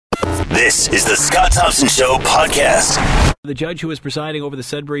This is the Scott Thompson Show podcast. The judge who was presiding over the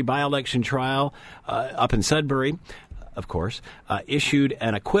Sudbury by-election trial up in Sudbury, of course, issued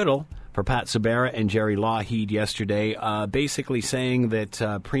an acquittal for Pat Sabera and Jerry Lougheed yesterday, basically saying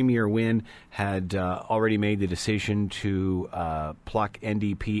that Premier Wynne had already made the decision to pluck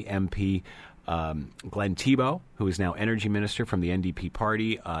NDP MP Glenn Thibeault, who is now energy minister from the NDP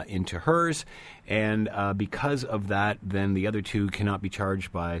party, into hers. And because of that, then the other two cannot be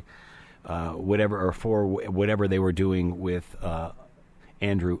charged by whatever they were doing with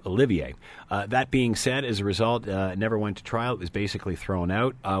Andrew Olivier. That being said, as a result, it never went to trial. It was basically thrown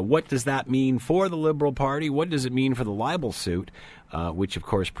out. What does that mean for the Liberal Party? What does it mean for the libel suit, which, of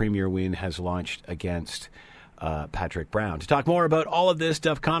course, Premier Wynne has launched against Patrick Brown? To talk more about all of this,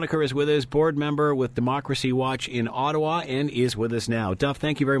 Duff Conacher is with us, board member with Democracy Watch in Ottawa, and is with us now. Duff,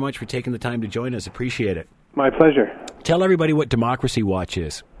 thank you very much for taking the time to join us. Appreciate it. My pleasure. Tell everybody what Democracy Watch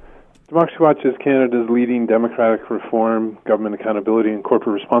is. Democracy Watch is Canada's leading democratic reform, government accountability, and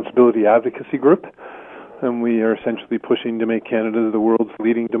corporate responsibility advocacy group, and we are essentially pushing to make Canada the world's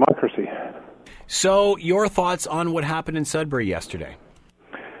leading democracy. So, your thoughts on what happened in Sudbury yesterday?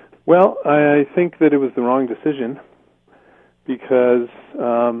 Well, I think that it was the wrong decision because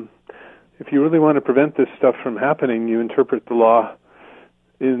if you really want to prevent this stuff from happening, you interpret the law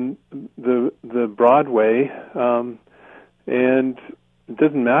in the broad way, and it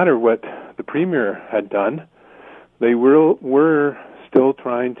doesn't matter what the Premier had done. They were still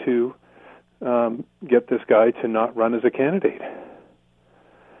trying to get this guy to not run as a candidate.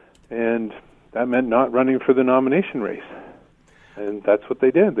 And that meant not running for the nomination race. And that's what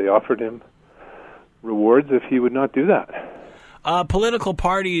they did. They offered him rewards if he would not do that. Political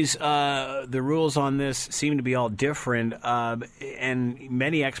parties, the rules on this seem to be all different, and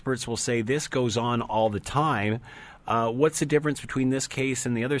many experts will say this goes on all the time. What's the difference between this case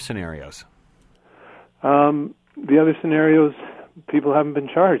and the other scenarios? The other scenarios, people haven't been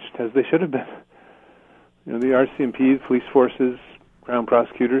charged, as they should have been. You know, the RCMP, police forces, Crown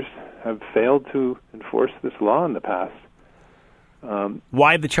prosecutors have failed to enforce this law in the past.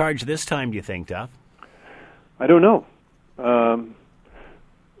 Why the charge this time, do you think, Duff? I don't know.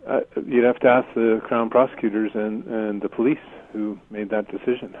 You'd have to ask the Crown prosecutors and the police who made that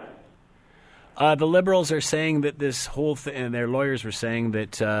decision. The Liberals are saying that this whole thing, and their lawyers were saying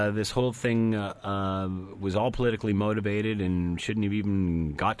that this whole thing was all politically motivated and shouldn't have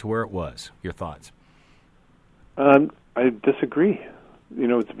even got to where it was. Your thoughts? I disagree. You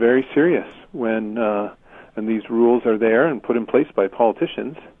know, it's very serious when, and these rules are there and put in place by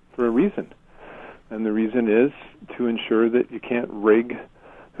politicians for a reason. And the reason is to ensure that you can't rig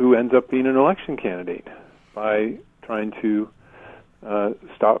who ends up being an election candidate by trying to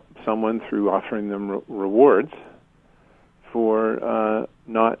stop someone through offering them rewards for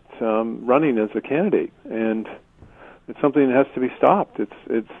not running as a candidate. And it's something that has to be stopped.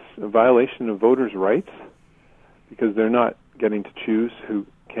 It's a violation of voters' rights because they're not getting to choose who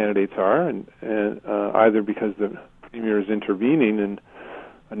candidates are, and either because the Premier is intervening and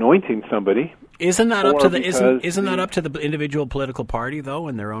anointing somebody. Isn't that up to the isn't that up to the individual political party though,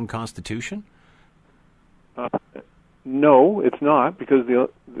 in their own constitution? No, it's not, because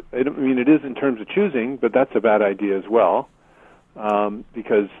it is in terms of choosing, but that's a bad idea as well,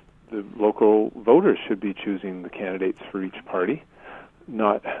 because the local voters should be choosing the candidates for each party,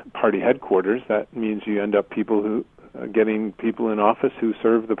 not party headquarters. That means you end up getting people in office who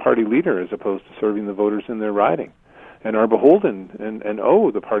serve the party leader as opposed to serving the voters in their riding, and are beholden and owe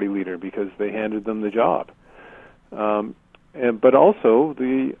the party leader because they handed them the job. But also,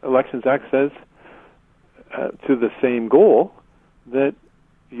 the Elections Act says, to the same goal, that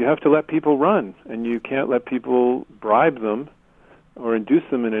you have to let people run, and you can't let people bribe them or induce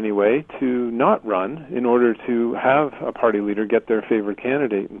them in any way to not run in order to have a party leader get their favorite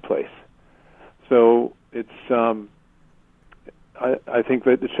candidate in place. So it's, I think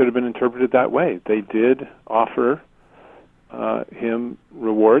that it should have been interpreted that way. They did offer him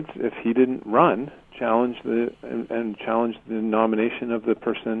rewards if he didn't run, challenge the nomination of the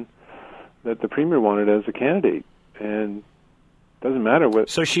person that the Premier wanted as a candidate, and it doesn't matter what.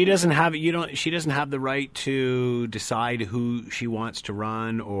 So she doesn't have She doesn't have the right to decide who she wants to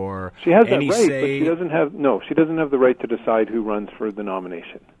run, or she has any that right, say. But she doesn't have. No, she doesn't have the right to decide who runs for the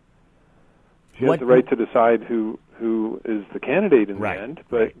nomination. She has the right to decide who is the candidate in the end.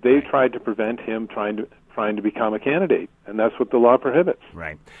 But they tried to prevent him trying to become a candidate, and that's what the law prohibits.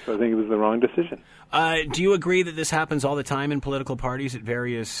 Right. So I think it was the wrong decision. Do you agree that this happens all the time in political parties at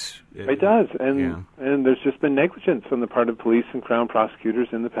various... It does, and there's just been negligence on the part of police and Crown prosecutors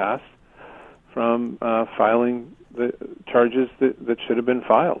in the past from filing the charges that should have been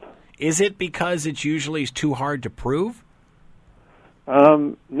filed. Is it because it's usually too hard to prove?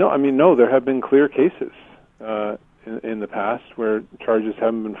 No, there have been clear cases in the past where charges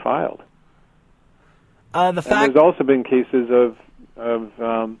haven't been filed. And there's also been cases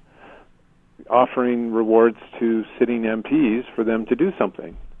of offering rewards to sitting MPs for them to do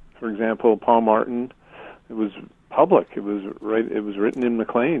something. For example, Paul Martin, it was public. It was written in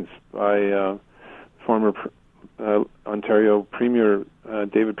Maclean's by former Ontario Premier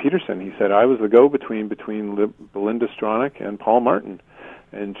David Peterson. He said, I was the go-between between Belinda Stronach and Paul Martin.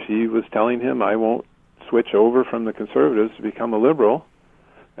 And she was telling him, I won't switch over from the Conservatives to become a Liberal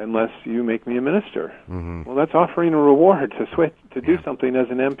unless you make me a minister. Mm-hmm. Well, that's offering a reward to switch to do something as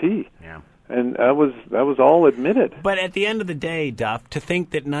an MP. Yeah. And that was all admitted. But at the end of the day, Duff, to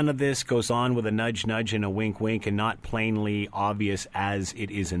think that none of this goes on with a nudge, nudge and a wink, wink, and not plainly obvious as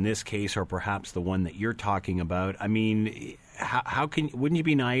it is in this case, or perhaps the one that you're talking about, I mean, wouldn't you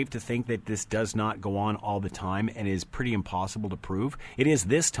be naive to think that this does not go on all the time and is pretty impossible to prove? It is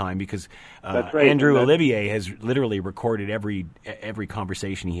this time because That's right. Andrew Olivier has literally recorded every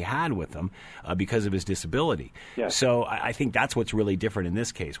conversation he had with them because of his disability. Yes. So I think that's what's really different in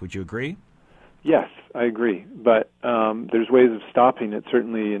this case. Would you agree? Yes, I agree. But there's ways of stopping it,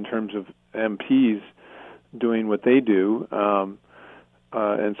 certainly in terms of MPs doing what they do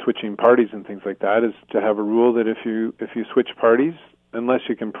and switching parties and things like that, is to have a rule that if you switch parties, unless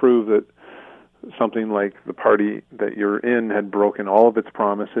you can prove that something like the party that you're in had broken all of its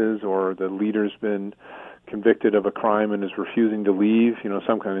promises, or the leader's been convicted of a crime and is refusing to leave,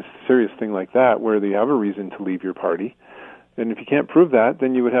 some kind of serious thing like that, where you have a reason to leave your party. And if you can't prove that,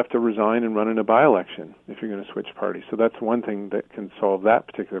 then you would have to resign and run in a by-election if you're going to switch parties. So that's one thing that can solve that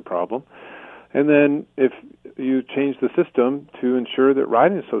particular problem. And then if you change the system to ensure that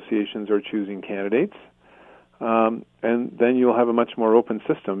riding associations are choosing candidates, and then you'll have a much more open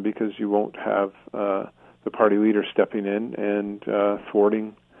system, because you won't have the party leader stepping in and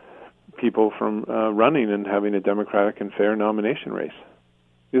thwarting people from running and having a democratic and fair nomination race.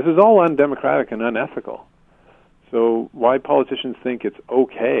 This is all undemocratic and unethical. So why politicians think it's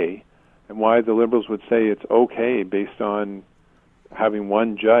okay, and why the Liberals would say it's okay based on having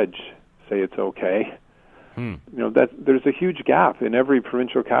one judge say it's okay, there's a huge gap in every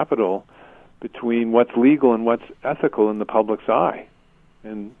provincial capital between what's legal and what's ethical in the public's eye.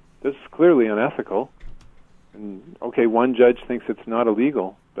 And this is clearly unethical. And, okay, one judge thinks it's not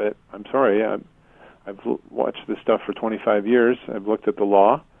illegal, but I'm sorry, I've watched this stuff for 25 years. I've looked at the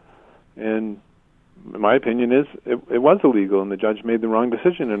law, and my opinion is it was illegal, and the judge made the wrong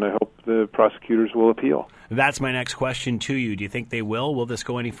decision, and I hope the prosecutors will appeal. That's my next question to you. Do you think they will? Will this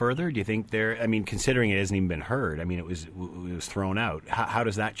go any further? Do you think considering it hasn't even been heard, it was thrown out. How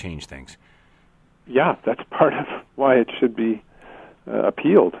does that change things? Yeah, that's part of why it should be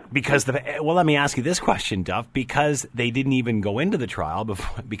appealed. Because let me ask you this question, Duff. Because they didn't even go into the trial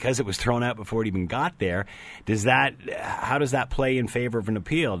before, because it was thrown out before it even got there. How does that play in favor of an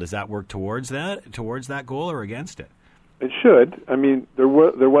appeal? Does that work towards that goal or against it? It should. There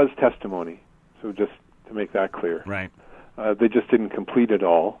was testimony, so just to make that clear, right? They just didn't complete it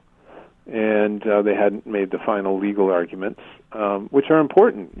all, and they hadn't made the final legal arguments, which are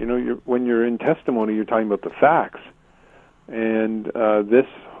important. When you're in testimony, you're talking about the facts. And this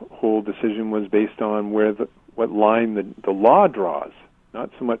whole decision was based on what line the law draws,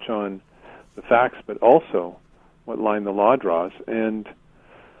 not so much on the facts, but also what line the law draws. And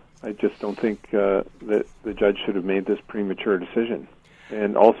I just don't think that the judge should have made this premature decision.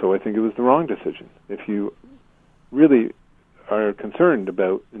 And also, I think it was the wrong decision. If you really are concerned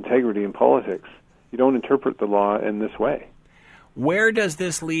about integrity in politics, you don't interpret the law in this way. Where does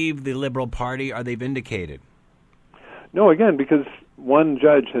this leave the Liberal Party? Are they vindicated? No, again, because one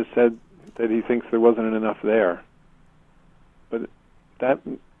judge has said that he thinks there wasn't enough there. But that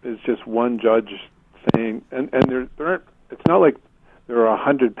is just one judge saying, and there aren't, it's not like there are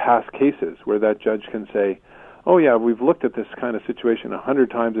 100 past cases where that judge can say, oh yeah, we've looked at this kind of situation 100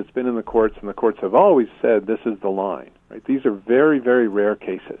 times, it's been in the courts, and the courts have always said this is the line. Right? These are very, very rare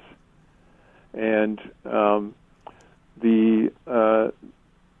cases. And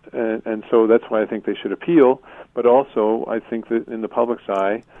and so that's why I think they should appeal. But also, I think that in the public's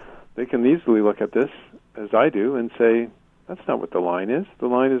eye, they can easily look at this, as I do, and say, that's not what the line is. The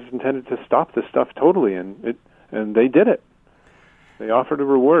line is intended to stop this stuff totally, and they did it. They offered a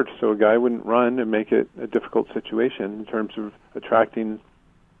reward so a guy wouldn't run and make it a difficult situation in terms of attracting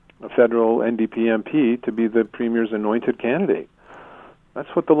a federal NDP MP to be the Premier's anointed candidate.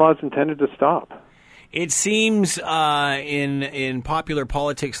 That's what the law is intended to stop. It seems in popular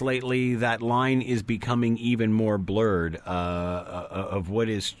politics lately that line is becoming even more blurred of what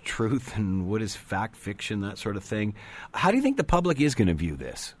is truth and what is fact fiction, that sort of thing. How do you think the public is going to view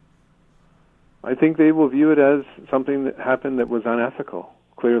this? I think they will view it as something that happened that was unethical,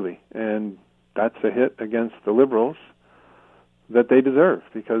 clearly. And that's a hit against the Liberals that they deserve,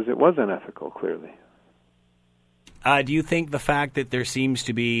 because it was unethical, clearly. Do you think the fact that there seems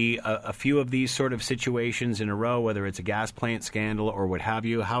to be a few of these sort of situations in a row, whether it's a gas plant scandal or what have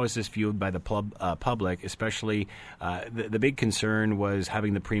you, how is this viewed by the public? Especially the big concern was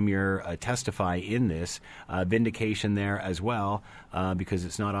having the Premier testify in this, vindication there as well, because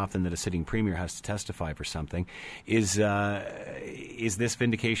it's not often that a sitting Premier has to testify for something. Is this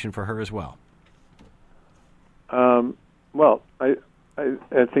vindication for her as well? Well,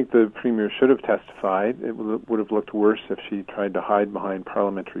 I think the Premier should have testified. It would have looked worse if she tried to hide behind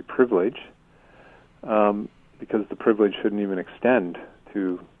parliamentary privilege, because the privilege shouldn't even extend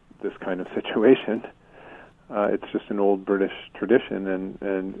to this kind of situation. It's just an old British tradition,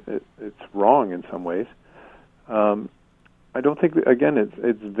 and it's wrong in some ways. I don't think, again,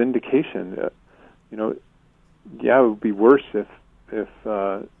 it's vindication. Yeah, it would be worse if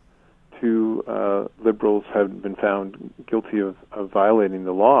two Liberals had been found guilty of violating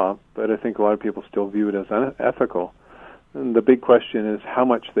the law, but I think a lot of people still view it as unethical. And the big question is how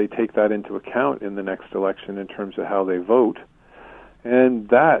much they take that into account in the next election in terms of how they vote. And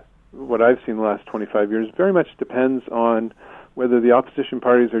that, what I've seen the last 25 years, very much depends on whether the opposition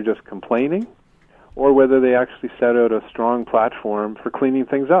parties are just complaining or whether they actually set out a strong platform for cleaning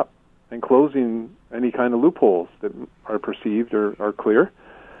things up and closing any kind of loopholes that are perceived or are clear.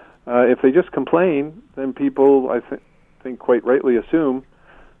 If they just complain, then people, I think quite rightly assume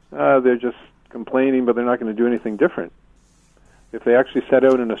they're just complaining, but they're not going to do anything different. If they actually set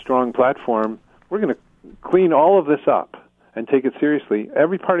out in a strong platform, we're going to clean all of this up and take it seriously.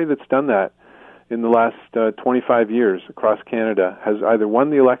 Every party that's done that in the last 25 years across Canada has either won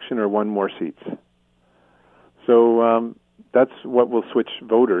the election or won more seats. So that's what will switch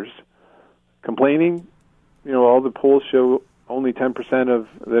voters. Complaining, all the polls show only 10%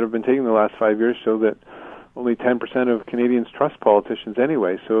 that have been taken the last 5 years show that only 10% of Canadians trust politicians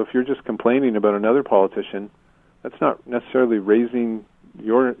anyway. So if you're just complaining about another politician, that's not necessarily raising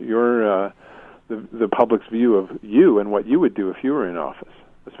the public's view of you and what you would do if you were in office,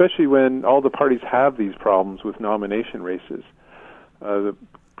 especially when all the parties have these problems with nomination races. The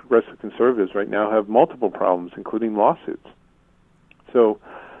Progressive Conservatives right now have multiple problems, including lawsuits. So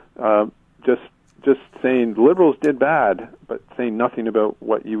just saying Liberals did bad, but saying nothing about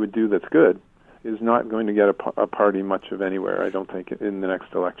what you would do that's good is not going to get a party much of anywhere, I don't think, in the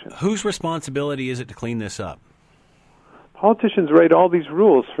next election. Whose responsibility is it to clean this up? Politicians write all these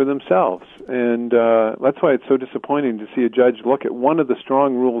rules for themselves, and that's why it's so disappointing to see a judge look at one of the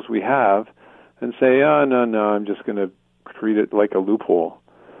strong rules we have and say, oh, no, I'm just going to treat it like a loophole,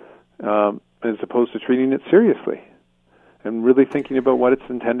 as opposed to treating it seriously and really thinking about what it's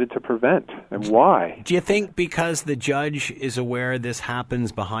intended to prevent and why. Do you think because the judge is aware this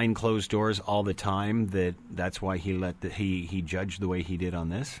happens behind closed doors all the time that's why he judged the way he did on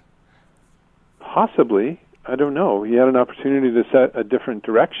this? Possibly. I don't know. He had an opportunity to set a different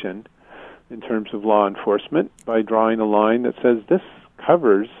direction in terms of law enforcement by drawing a line that says this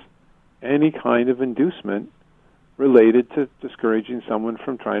covers any kind of inducement related to discouraging someone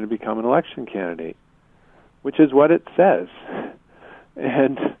from trying to become an election candidate, which is what it says.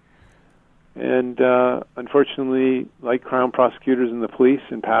 And unfortunately, like Crown prosecutors and the police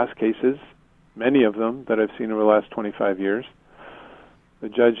in past cases, many of them that I've seen over the last 25 years, the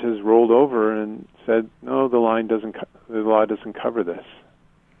judge has rolled over and said, no, the law doesn't cover this.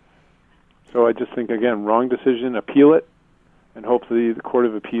 So I just think, again, wrong decision, appeal it, and hopefully the Court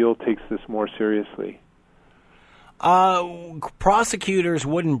of Appeal takes this more seriously. Prosecutors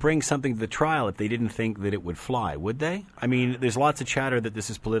wouldn't bring something to the trial if they didn't think that it would fly, would they? I mean, there's lots of chatter that this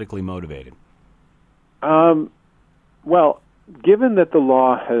is politically motivated. Well, given that the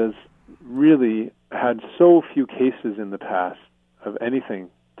law has really had so few cases in the past of anything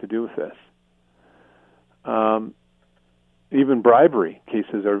to do with this, even bribery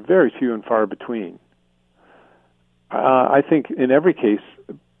cases are very few and far between. I think in every case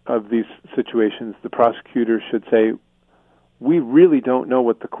of these situations, the prosecutor should say, we really don't know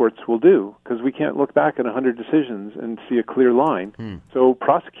what the courts will do because we can't look back at 100 decisions and see a clear line. So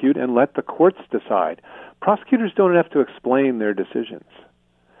prosecute and let the courts decide. Prosecutors don't have to explain their decisions,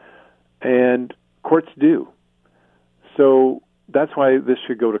 and courts do. So that's why this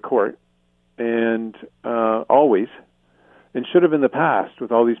should go to court, and always, and should have in the past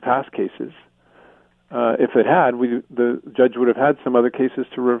with all these past cases. if it had, the judge would have had some other cases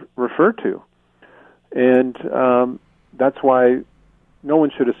to refer to. And that's why no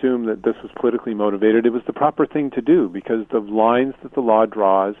one should assume that this was politically motivated. It was the proper thing to do because the lines that the law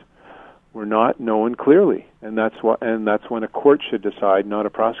draws were not known clearly, and that's when a court should decide, not a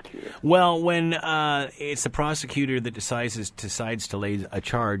prosecutor. Well, when it's the prosecutor that decides to lay a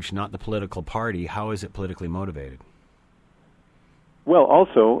charge, not the political party, how is it politically motivated? Well,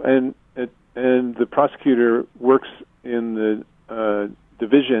 also, and the prosecutor works in the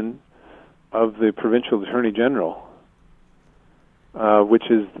division of the provincial attorney general,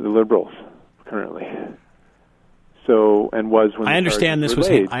 which is the Liberals currently. So, and was when I understand this was.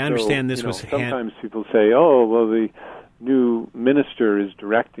 I understand this was. Sometimes people say, "Oh, well, the new minister is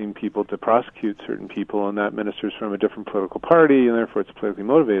directing people to prosecute certain people, and that minister's from a different political party, and therefore it's politically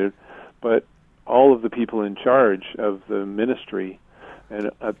motivated." But all of the people in charge of the ministry, and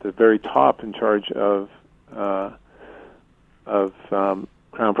at the very top in charge of Crown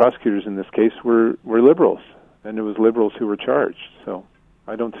prosecutors in this case, were Liberals, and it was Liberals who were charged. So,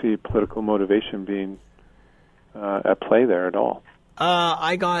 I don't see political motivation being at play there at all.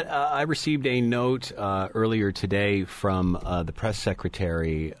 I received a note earlier today from the press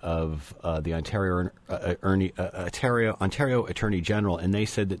secretary of the Ontario Attorney General, and they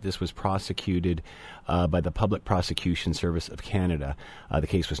said that this was prosecuted by the Public Prosecution Service of Canada. The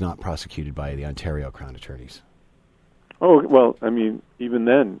case was not prosecuted by the Ontario Crown Attorneys. Oh, well, I mean, even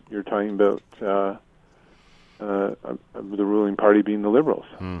then, you're talking about the ruling party being the Liberals.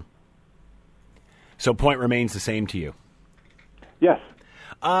 So point remains the same to you? Yes.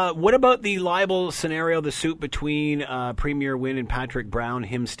 What about the libel scenario, the suit between Premier Wynne and Patrick Brown,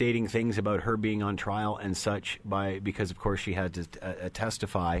 him stating things about her being on trial and such because, of course, she had to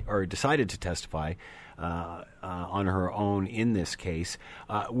testify or decided to testify on her own in this case.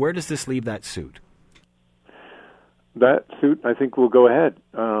 Where does this leave that suit? That suit, I think, will go ahead.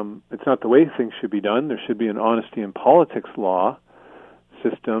 It's not the way things should be done. There should be an honesty in politics law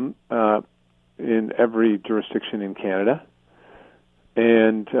system in every jurisdiction in Canada,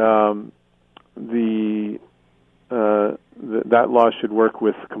 and that law should work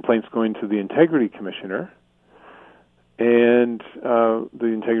with complaints going to the Integrity Commissioner, and the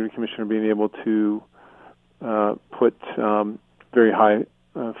Integrity Commissioner being able to put very high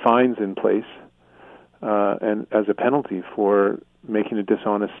fines in place and as a penalty for making a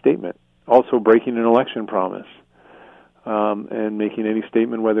dishonest statement. Also breaking an election promise and making any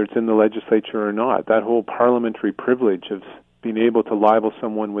statement, whether it's in the legislature or not. That whole parliamentary privilege of being able to libel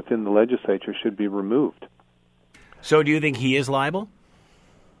someone within the legislature should be removed. So do you think he is liable?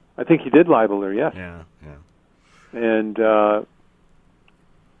 I think he did libel her, yes. Yeah.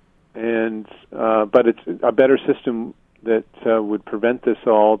 But it's a better system that would prevent this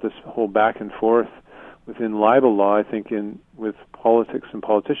whole back and forth within libel law, I think, with politics and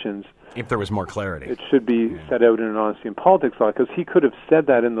politicians. If there was more clarity. It should be set out in an honesty in politics law, because he could have said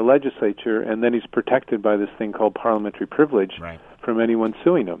that in the legislature, and then he's protected by this thing called parliamentary privilege from anyone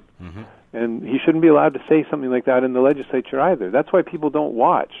suing him. Mm-hmm. And he shouldn't be allowed to say something like that in the legislature either. That's why people don't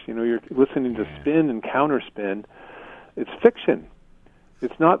watch. You're listening to spin and counterspin. It's fiction.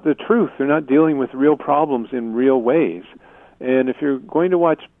 It's not the truth. They're not dealing with real problems in real ways. And if you're going to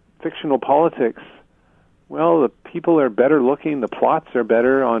watch fictional politics, well, the people are better looking, the plots are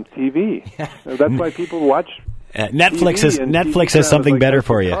better on TV. That's why people watch Netflix has something better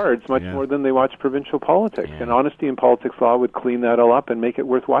for you. Cards much more than they watch provincial politics. Yeah. And honesty in politics law would clean that all up and make it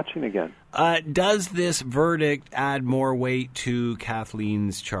worth watching again. Does this verdict add more weight to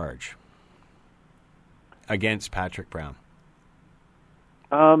Kathleen's charge against Patrick Brown?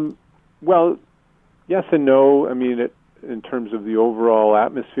 Well, yes and no. I mean, in terms of the overall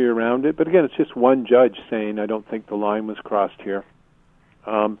atmosphere around it. But again, it's just one judge saying, I don't think the line was crossed here.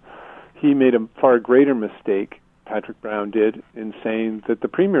 He made a far greater mistake, Patrick Brown did, in saying that the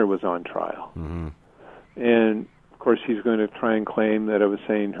Premier was on trial. Mm-hmm. And, of course, he's going to try and claim that I was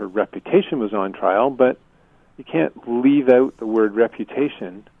saying her reputation was on trial, but you can't leave out the word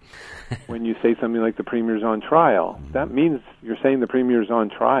reputation when you say something like the Premier's on trial. Mm-hmm. That means you're saying the Premier's on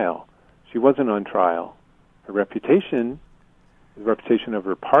trial. She wasn't on trial. Her reputation, the reputation of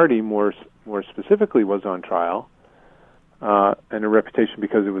her party more specifically, was on trial, and her reputation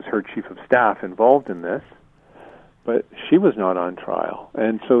because it was her chief of staff involved in this, but she was not on trial.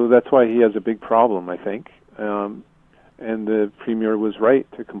 And so that's why he has a big problem, I think, and the Premier was right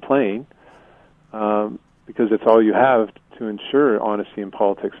to complain, because it's all you have to ensure honesty in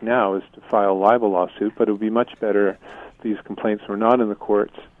politics now is to file a libel lawsuit, but it would be much better if these complaints were not in the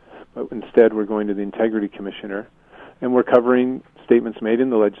courts, but instead we're going to the Integrity Commissioner, And we're covering statements made in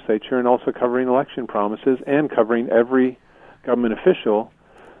the legislature and also covering election promises and covering every government official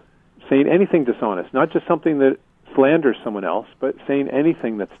saying anything dishonest, not just something that slanders someone else, but saying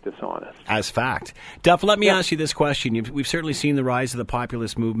anything that's dishonest. As fact. Duff, let me ask you this question. We've certainly seen the rise of the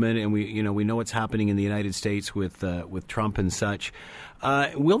populist movement, and we know what's happening in the United States with Trump and such.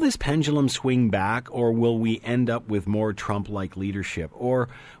 Will this pendulum swing back, or will we end up with more Trump-like leadership? Or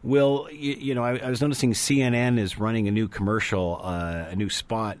will, I was noticing CNN is running a new commercial, a new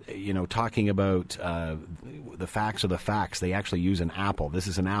spot, talking about the facts are the facts. They actually use an apple. This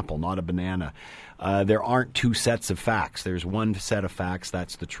is an apple, not a banana. There aren't two sets of facts. There's one set of facts.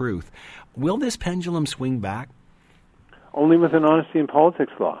 That's the truth. Will this pendulum swing back? Only with an honesty in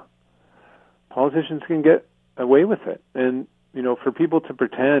politics law. Politicians can get away with it. And, for people to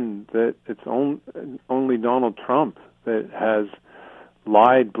pretend that it's only Donald Trump that has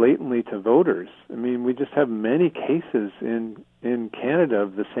lied blatantly to voters, we just have many cases in Canada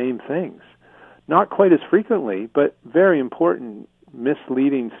of the same things. Not quite as frequently, but very important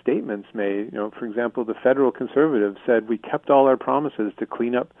misleading statements made. For example, the federal Conservatives said we kept all our promises to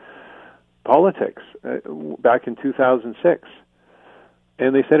clean up politics back in 2006.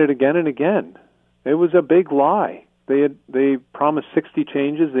 And they said it again and again. It was a big lie. They promised 60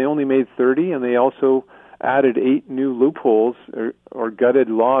 changes. They only made 30, and they also added 8 new loopholes or gutted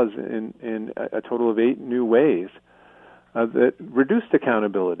laws in a total of 8 new ways that reduced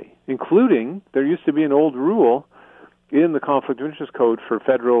accountability, including there used to be an old rule in the Conflict of Interest Code for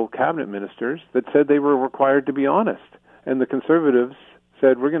federal cabinet ministers that said they were required to be honest. And the Conservatives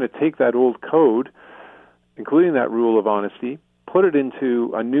said, we're going to take that old code, including that rule of honesty, put it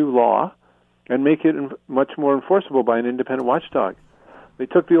into a new law, and make it much more enforceable by an independent watchdog. They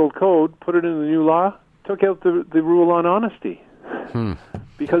took the old code, put it in the new law, took out the rule on honesty,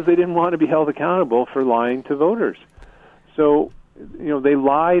 because they didn't want to be held accountable for lying to voters. So, they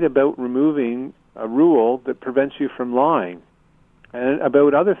lied about removing a rule that prevents you from lying, and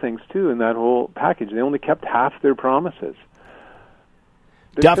about other things, too, in that whole package. They only kept half their promises.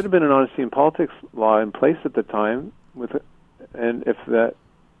 There should have been an honesty in politics law in place at the time, and if that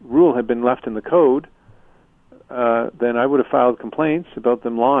rule had been left in the code, then I would have filed complaints about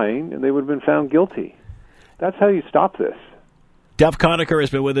them lying, and they would have been found guilty. That's how you stop this. Duff Conacher has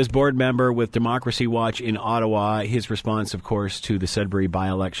been with us, board member with Democracy Watch in Ottawa. His response, of course, to the Sudbury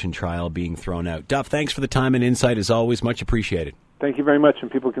by-election trial being thrown out. Duff, thanks for the time and insight, as always. Much appreciated. Thank you very much,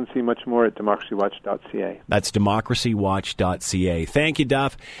 and people can see much more at democracywatch.ca. That's democracywatch.ca. Thank you,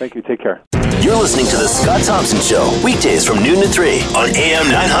 Duff. Thank you. Take care. You're listening to The Scott Thompson Show, weekdays from noon to 3 on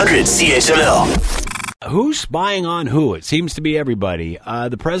AM 900 CHML. Who's spying on who? It seems to be everybody.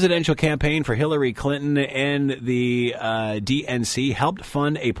 The presidential campaign for Hillary Clinton and the DNC helped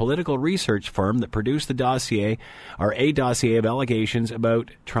fund a political research firm that produced the dossier, or a dossier of allegations about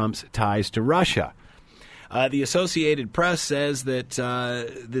Trump's ties to Russia. The Associated Press says that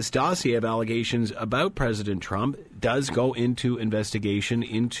this dossier of allegations about President Trump does go into investigation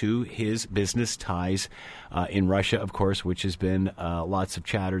into his business ties in Russia, of course, which has been lots of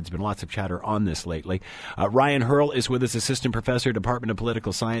chatter. There's been lots of chatter on this lately. Ryan Hurl is with us, Assistant Professor, Department of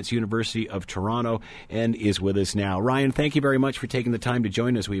Political Science, University of Toronto, and is with us now. Ryan, thank you very much for taking the time to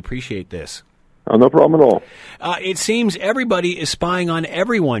join us. We appreciate this. Oh, no problem at all. It seems everybody is spying on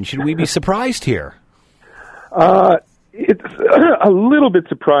everyone. Should we be surprised here? It's a little bit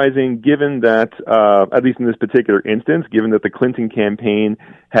surprising given that, at least in this particular instance, given that the Clinton campaign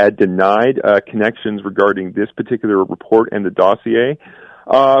had denied connections regarding this particular report and the dossier.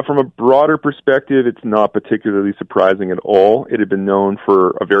 From a broader perspective, it's not particularly surprising at all. It had been known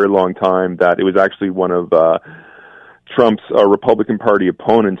for a very long time that it was actually one of Trump's Republican Party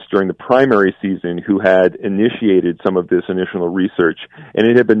opponents during the primary season who had initiated some of this initial research, and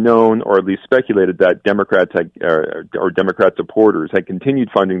it had been known, or at least speculated, that Democrats had, or Democrat supporters had continued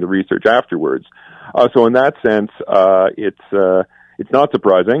funding the research afterwards. So in that sense, it's not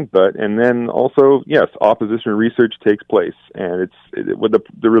surprising, and then also, yes, opposition research takes place, and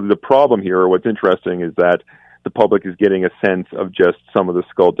the problem here, or what's interesting, is that the public is getting a sense of just some of the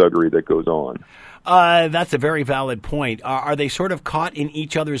skullduggery that goes on. That's a very valid point. Are they sort of caught in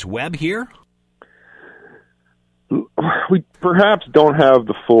each other's web here? We perhaps don't have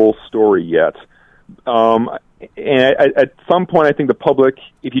the full story yet. And at some point, I think the public,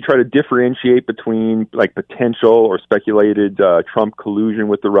 if you try to differentiate between like potential or speculated Trump collusion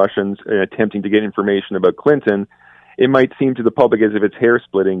with the Russians and attempting to get information about Clinton, it might seem to the public as if it's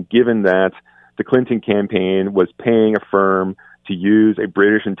hair-splitting, given that the Clinton campaign was paying a firm to use a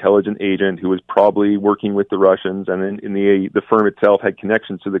British intelligence agent who was probably working with the Russians, and then the firm itself had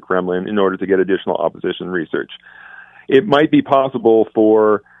connections to the Kremlin in order to get additional opposition research. it might be possible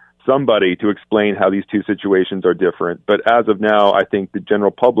for somebody to explain how these two situations are different. But as of now, I think the general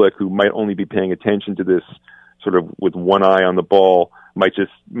public, who might only be paying attention to this sort of with one eye on the ball, might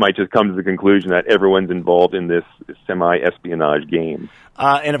just come to the conclusion that everyone's involved in this semi-espionage game.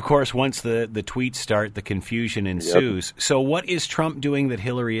 And of course, once the tweets start, the confusion ensues. Yep. So what is Trump doing that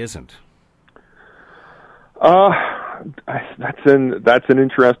Hillary isn't? That's an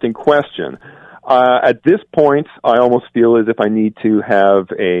interesting question. At this point, I almost feel as if I need to have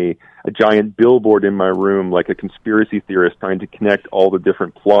a giant billboard in my room, like a conspiracy theorist trying to connect all the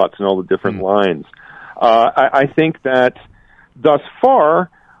different plots and all the different lines. I think that thus far,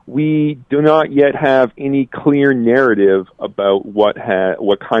 we do not yet have any clear narrative about what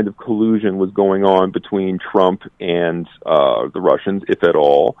kind of collusion was going on between Trump and the Russians, if at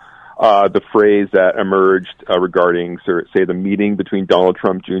all. The phrase that emerged regarding, say, the meeting between Donald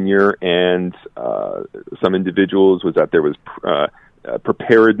Trump Jr. and some individuals was that there was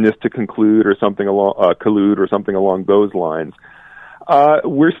preparedness to collude or something along those lines.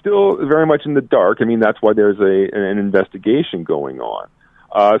 We're still very much in the dark. I mean, that's why there's an investigation going on.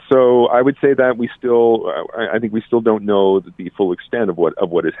 So I would say that I think we still don't know the full extent of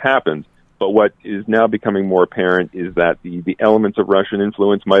what has happened. But what is now becoming more apparent is that the elements of Russian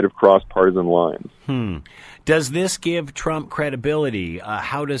influence might have crossed partisan lines. Does this give Trump credibility?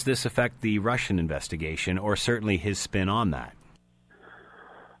 How does this affect the Russian investigation, or certainly his spin on that?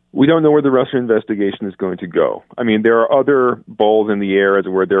 We don't know where the Russian investigation is going to go. I mean, there are other balls in the air, as it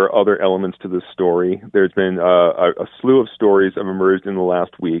were. There are other elements to this story. There's been a slew of stories have emerged in the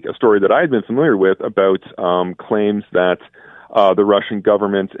last week. A story that I had been familiar with about claims that the Russian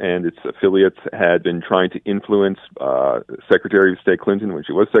government and its affiliates had been trying to influence Secretary of State Clinton when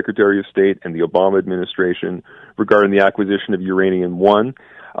she was Secretary of State and the Obama administration regarding the acquisition of Uranium-1.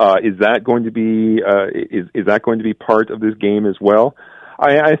 Is that going to be is that going to be part of this game as well?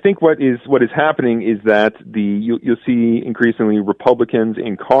 I think what is happening is that you'll see increasingly Republicans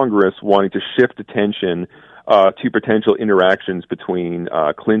in Congress wanting to shift attention to potential interactions between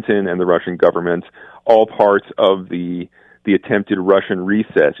Clinton and the Russian government, all parts of the attempted Russian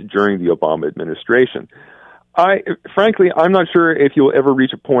reset during the Obama administration. Frankly, I'm not sure if you'll ever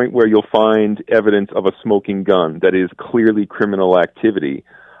reach a point where you'll find evidence of a smoking gun that is clearly criminal activity.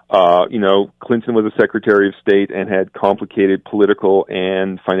 Clinton was a Secretary of State and had complicated political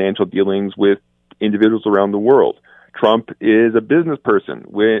and financial dealings with individuals around the world. Trump is a business person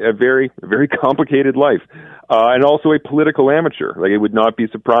with a very, very complicated life, and also a political amateur. Like, it would not be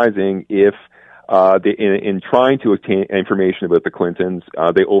surprising if in trying to obtain information about the Clintons,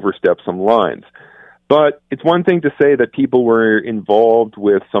 they overstepped some lines. But it's one thing to say that people were involved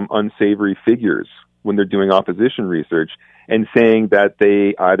with some unsavory figures when they're doing opposition research and saying that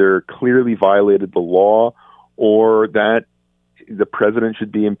they either clearly violated the law or that the president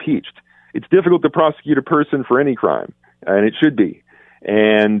should be impeached. It's difficult to prosecute a person for any crime, and it should be.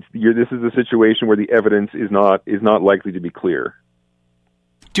 And this is a situation where the evidence is not likely to be clear.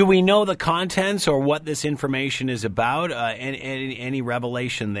 Do we know the contents or what this information is about? Any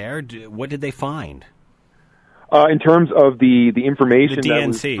revelation there? What did they find? In terms of the information, the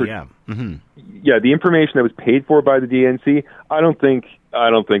DNC, the information that was paid for by the DNC, I don't think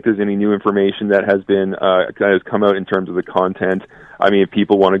there's any new information that has been that has come out in terms of the content. I mean, if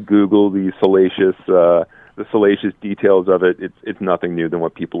people want to Google the salacious details of it, it's nothing new than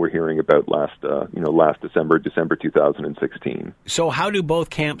what people were hearing about last December 2016. So, how do both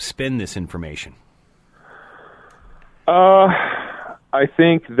camps spin this information? I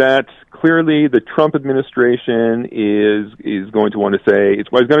think that clearly the Trump administration is going to want to say it's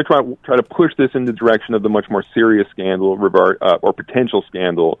going to try to push this in the direction of the much more serious scandal or potential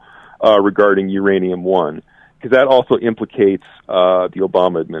scandal regarding Uranium-1, because that also implicates the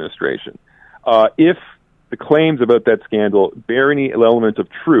Obama administration. If the claims about that scandal bear any element of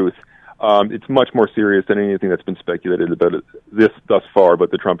truth, it's much more serious than anything that's been speculated about thus far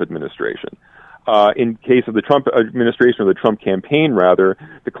about the Trump administration. In case of the Trump administration, or the Trump campaign, rather,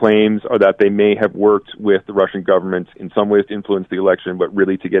 the claims are that they may have worked with the Russian government in some ways to influence the election, but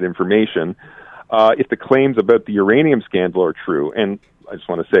really to get information. If the claims about the uranium scandal are true, and I just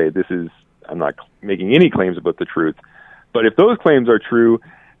want to say I'm not making any claims about the truth, but if those claims are true,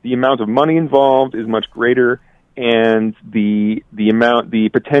 the amount of money involved is much greater, and the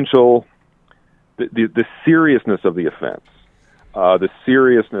potential, the seriousness of the offense. The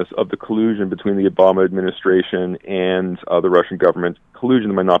seriousness of the collusion between the Obama administration and the Russian government.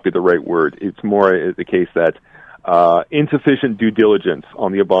 Collusion might not be the right word. It's more the case that insufficient due diligence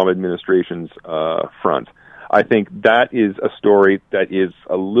on the Obama administration's front. I think that is a story that is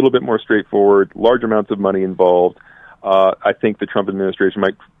a little bit more straightforward, large amounts of money involved, I think the Trump administration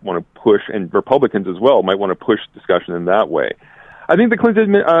might want to push, and Republicans as well might want to push discussion in that way. I think the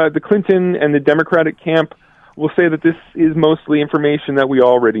Clinton and the Democratic camp will say that this is mostly information that we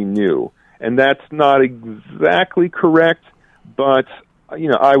already knew, and that's not exactly correct. But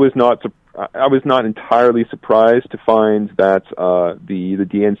I was not entirely surprised to find that the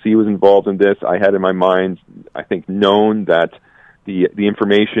DNC was involved in this. I had in my mind, I think, known that the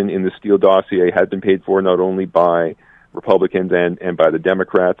information in the Steele dossier had been paid for not only by Republicans and by the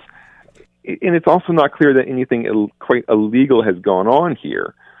Democrats. And it's also not clear that anything quite illegal has gone on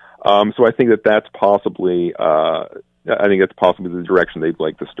here. So I think that's possibly the direction they'd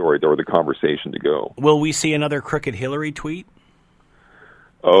like the story or the conversation to go. Will we see another crooked Hillary tweet?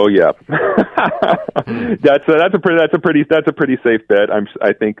 Oh yeah, that's a pretty safe bet.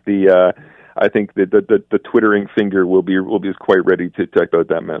 I think the twittering finger will be quite ready to type out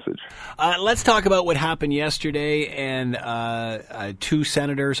that message. Let's talk about what happened yesterday, and two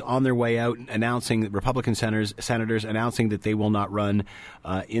senators on their way out Republican senators announcing that they will not run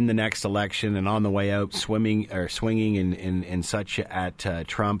in the next election, and on the way out swinging and such at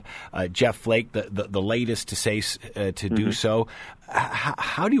Trump. Jeff Flake, the latest to say to do so.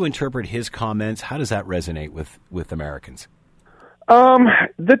 How do you interpret his comments? How does that resonate with Americans?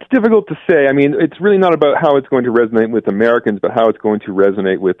 That's difficult to say. I mean, it's really not about how it's going to resonate with Americans, but how it's going to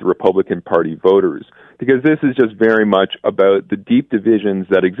resonate with the Republican Party voters. Because this is just very much about the deep divisions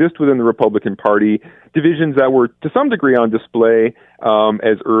that exist within the Republican Party, divisions that were to some degree on display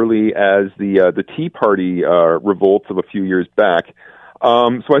as early as the Tea Party revolts of a few years back.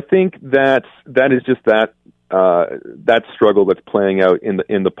 So I think that is just that struggle that's playing out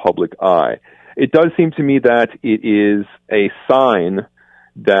in the public eye. It does seem to me that it is a sign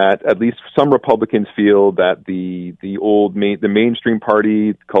that at least some Republicans feel that the mainstream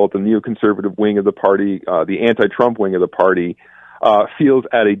party, call it the neoconservative wing of the party, the anti-Trump wing of the party, feels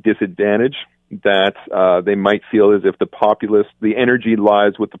at a disadvantage. That they might feel as if the energy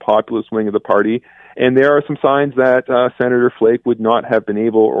lies with the populist wing of the party, and there are some signs that Senator Flake would not have been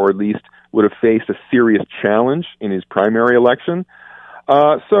able, or at least would have faced a serious challenge in his primary election.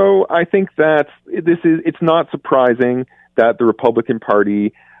 So I think that it's not surprising that the Republican Party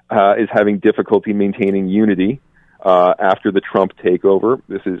is having difficulty maintaining unity after the Trump takeover.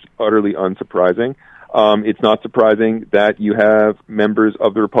 This is utterly unsurprising. It's not surprising that you have members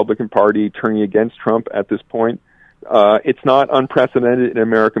of the Republican Party turning against Trump at this point. It's not unprecedented in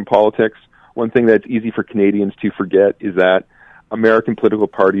American politics. One thing that's easy for Canadians to forget is that American political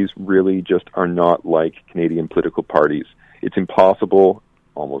parties really just are not like Canadian political parties. It's impossible,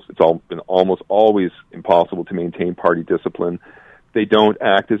 it's been almost always impossible to maintain party discipline. They don't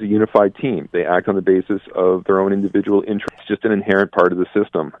act as a unified team. They act on the basis of their own individual interests. It's just an inherent part of the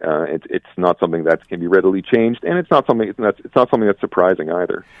system. It's not something that can be readily changed, and it's not something that's surprising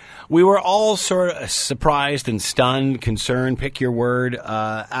either. We were all sort of surprised and stunned, concerned, pick your word,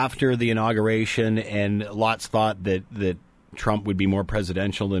 after the inauguration, and lots thought that Trump would be more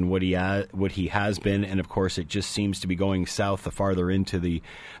presidential than what he has been, and of course it just seems to be going south the farther into the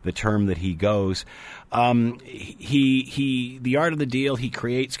term that he goes. The art of the deal, he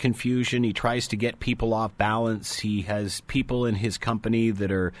creates confusion. He tries to get people off balance. He has people in his company that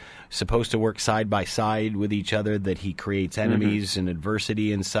are supposed to work side by side with each other, that he creates enemies and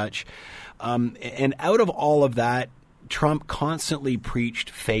adversity and such. And out of all of that, Trump constantly preached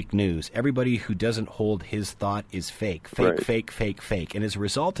fake news. Everybody who doesn't hold his thought is fake. Right. Fake. And as a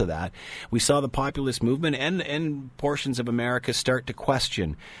result of that, we saw the populist movement and portions of America start to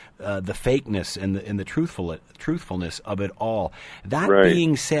question the fakeness and the truthfulness of it all. That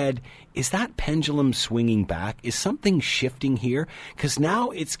being said, is that pendulum swinging back? Is something shifting here? Because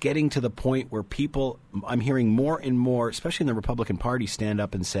now it's getting to the point where people, I'm hearing more and more, especially in the Republican Party, stand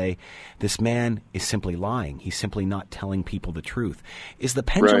up and say, this man is simply lying. He's simply not telling people the truth. Is the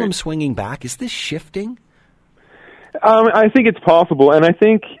pendulum swinging back? Is this shifting? I think it's possible, and I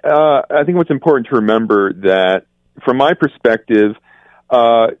think what's important to remember that, from my perspective,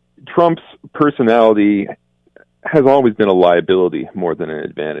 Trump's personality has always been a liability more than an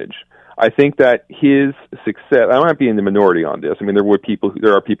advantage. I think that his success, I might be in the minority on this. I mean, there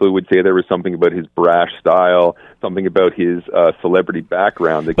are people who would say there was something about his brash style, something about his celebrity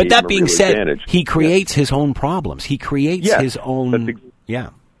background that gave him a real advantage. He creates his own problems. He creates his own.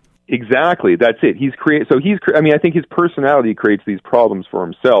 Exactly. That's it. I think his personality creates these problems for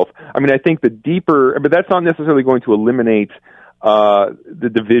himself. I mean, I think but that's not necessarily going to eliminate the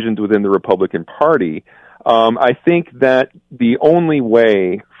divisions within the Republican Party. I think that the only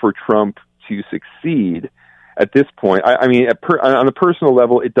way for Trump to succeed at this point, I mean, on a personal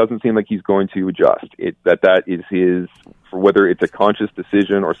level, it doesn't seem like he's going to adjust. That is his, for whether it's a conscious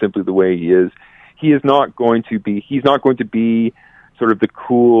decision or simply the way he is. He's not going to be sort of the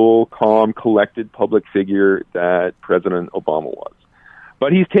cool, calm, collected public figure that President Obama was.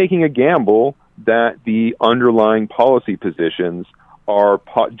 But he's taking a gamble that the underlying policy positions are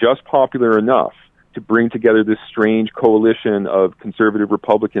just popular enough to bring together this strange coalition of conservative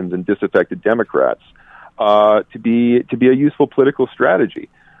Republicans and disaffected Democrats to be a useful political strategy.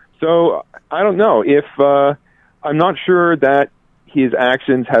 So I don't know if I'm not sure that his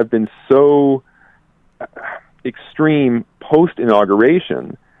actions have been so extreme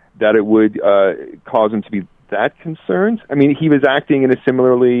post-inauguration that it would cause him to be that concerned. I mean, he was acting in a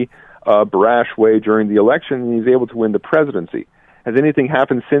similarly brash way during the election, and he's able to win the presidency. Has anything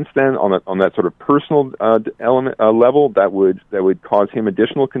happened since then on that sort of personal level that would cause him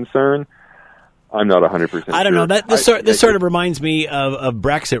additional concern? I'm not 100%. I don't know. This sort of reminds me of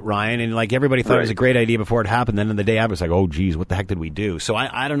Brexit, Ryan, and like everybody thought it was a great idea before it happened. Then in the day after, it's like, oh, geez, what the heck did we do? So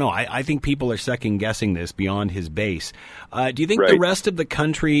I don't know. I think people are second guessing this beyond his base. Do you think the rest of the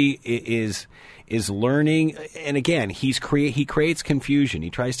country is learning? And again, he creates confusion. He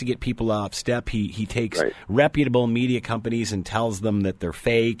tries to get people off step. He takes reputable media companies and tells them that they're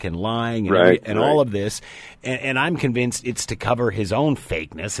fake and lying and all of this. And I'm convinced it's to cover his own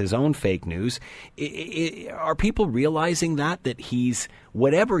fakeness, his own fake news. Are people realizing that he's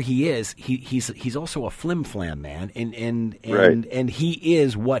whatever he is? He's also a flim-flam man, and he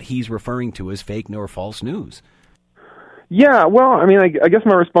is what he's referring to as fake or false news. Yeah, well, I mean, I guess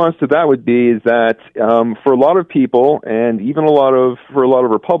my response to that would be is that for a lot of people, and even for a lot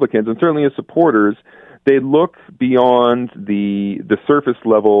of Republicans, and certainly as supporters, they look beyond the surface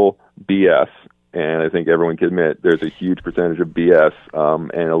level BS. And I think everyone can admit there's a huge percentage of BS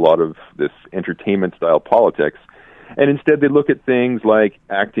and a lot of this entertainment-style politics. And instead they look at things like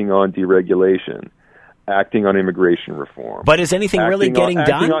acting on deregulation, acting on immigration reform. But is anything really getting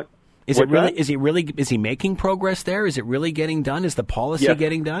done? Is he making progress there? Is it really getting done? Is the policy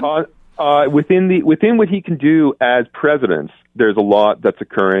getting done? Within what he can do as president, there's a lot that's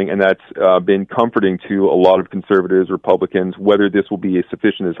occurring, and that's been comforting to a lot of conservatives, Republicans. Whether this will be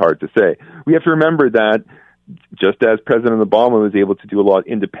sufficient is hard to say. We have to remember that just as President Obama was able to do a lot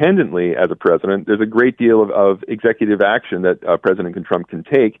independently as a president, there's a great deal of executive action that President Trump can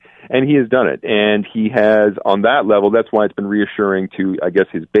take, and he has done it. And he has, on that level, that's why it's been reassuring to, I guess,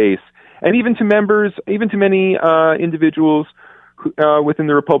 his base, and even to members, even to many individuals within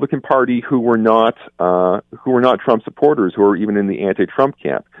the Republican Party who were not Trump supporters, who are even in the anti-Trump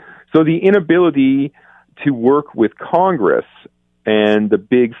camp. So the inability to work with Congress and the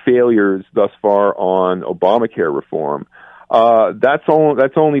big failures thus far on Obamacare reform, that's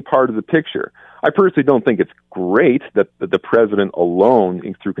only part of the picture. I personally don't think it's great that the president alone,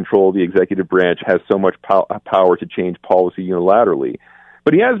 through control of the executive branch, has so much power to change policy unilaterally.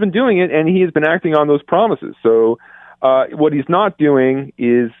 But he has been doing it, and he has been acting on those promises. So what he's not doing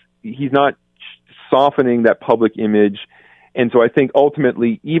is he's not softening that public image. And so I think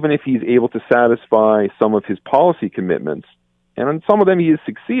ultimately, even if he's able to satisfy some of his policy commitments, and on some of them he is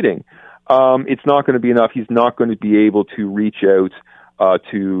succeeding, it's not going to be enough. He's not going to be able to reach out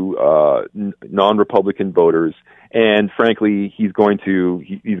to non-Republican voters, and frankly, he's going to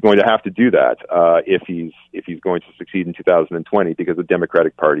have to do that if he's going to succeed in 2020, because the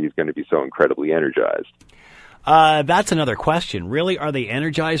Democratic Party is going to be so incredibly energized. That's another question. Really, are they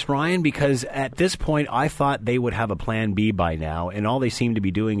energized, Ryan? Because at this point, I thought they would have a plan B by now, and all they seem to be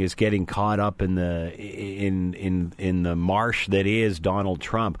doing is getting caught up in the marsh that is Donald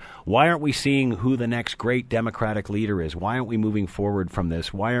Trump. Why aren't we seeing who the next great Democratic leader is? Why aren't we moving forward from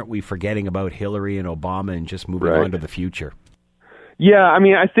this? Why aren't we forgetting about Hillary and Obama and just moving on to the future? Yeah, I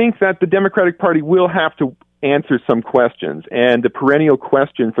mean, I think that the Democratic Party will have to answer some questions. And the perennial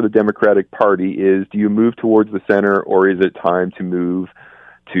question for the Democratic Party is, do you move towards the center, or is it time to move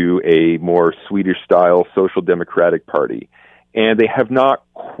to a more Swedish-style social democratic party? And they have not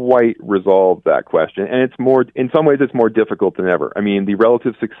quite resolved that question. And it's more, in some ways, it's more difficult than ever. I mean, the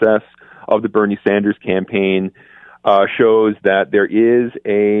relative success of the Bernie Sanders campaign shows that there is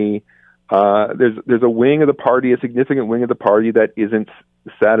there's a wing of the party, a significant wing of the party that isn't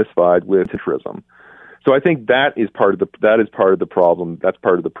satisfied with centrism. So I think that is part of the problem. That's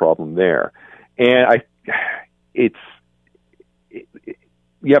part of the problem there. And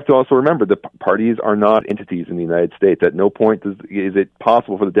you have to also remember the parties are not entities in the United States. At no point is it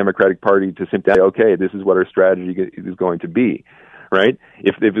possible for the Democratic Party to simply say, okay, this is what our strategy is going to be, right?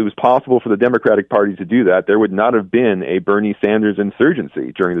 If it was possible for the Democratic Party to do that, there would not have been a Bernie Sanders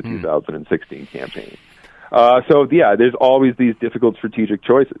insurgency during the 2016 campaign. There's always these difficult strategic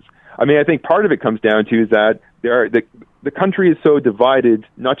choices. I mean, I think part of it comes down to is that the country is so divided,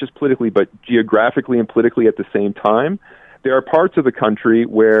 not just politically, but geographically and politically at the same time. There are parts of the country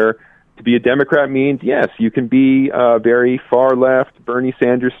where to be a Democrat means, yes, you can be a very far left, Bernie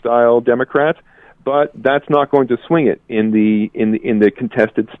Sanders style Democrat, but that's not going to swing it in the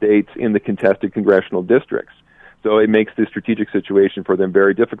contested states, in the contested congressional districts. So it makes the strategic situation for them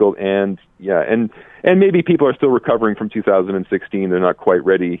very difficult, and maybe people are still recovering from 2016. They're not quite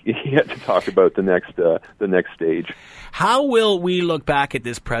ready yet to talk about the next stage. How will we look back at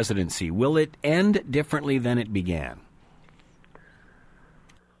this presidency? Will it end differently than it began?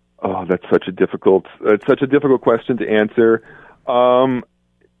 Oh, that's such a difficult question to answer.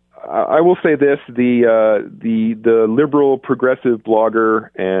 I will say this: the liberal progressive blogger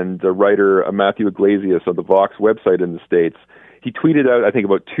and writer Matthew Iglesias of the Vox website in the States, he tweeted out, I think,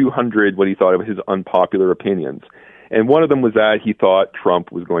 about 200 what he thought of his unpopular opinions, and one of them was that he thought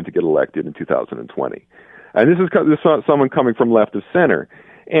Trump was going to get elected in 2020, and this is someone coming from left of center,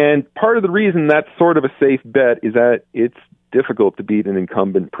 and part of the reason that's sort of a safe bet is that it's difficult to beat an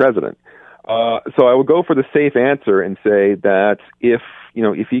incumbent president. So I will go for the safe answer and say that if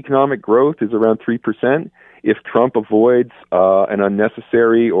economic growth is around 3%, if Trump avoids an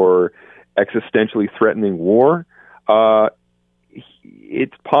unnecessary or existentially threatening war,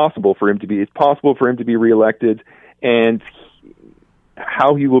 it's possible for him to be reelected, and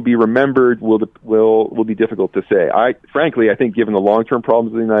how he will be remembered will be difficult to say. Frankly, I think given the long-term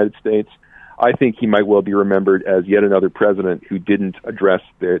problems of the United States, I think he might well be remembered as yet another president who didn't address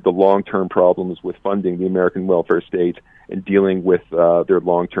the long-term problems with funding the American welfare state and dealing with their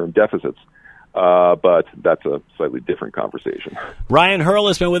long-term deficits. But that's a slightly different conversation. Ryan Hurl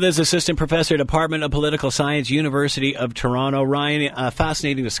has been with us, Assistant Professor, Department of Political Science, University of Toronto. Ryan,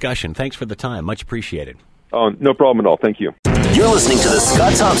 fascinating discussion. Thanks for the time. Much appreciated. Oh, no problem at all. Thank you. You're listening to The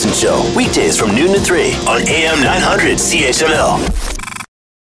Scott Thompson Show, weekdays from noon to 3 on AM 900 CHML.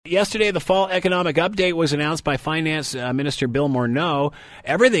 Yesterday, the fall economic update was announced by Finance Minister Bill Morneau.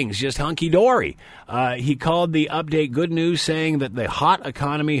 Everything's just hunky-dory. He called the update good news, saying that the hot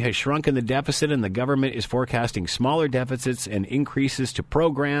economy has shrunken the deficit and the government is forecasting smaller deficits and increases to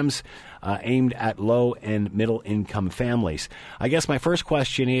programs aimed at low and middle-income families. I guess my first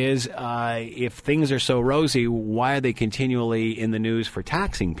question is, if things are so rosy, why are they continually in the news for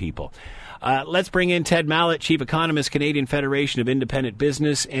taxing people? Let's bring in Ted Mallett, Chief Economist, Canadian Federation of Independent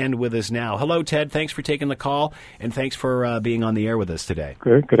Business, and with us now. Hello, Ted. Thanks for taking the call, and thanks for being on the air with us today.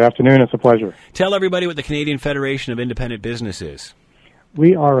 Good afternoon. It's a pleasure. Tell everybody what the Canadian Federation of Independent Business is.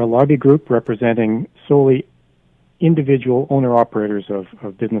 We are a lobby group representing solely individual owner-operators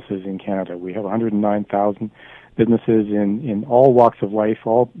of businesses in Canada. We have 109,000 businesses in all walks of life,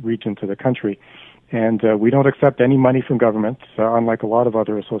 all regions of the country. And we don't accept any money from government, unlike a lot of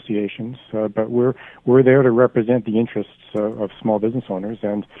other associations. But we're there to represent the interests of small business owners,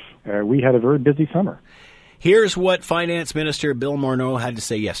 and we had a very busy summer. Here's what Finance Minister Bill Morneau had to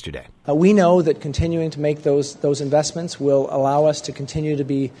say yesterday. We know that continuing to make those investments will allow us to continue to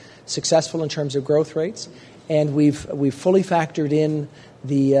be successful in terms of growth rates, and we've fully factored in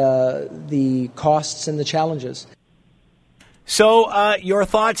the costs and the challenges. So, your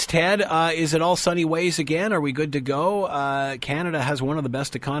thoughts, Ted? Is it all sunny ways again? Are we good to go? Canada has one of the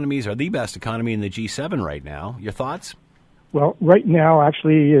best economies, or the best economy in the G7 right now. Your thoughts? Well, right now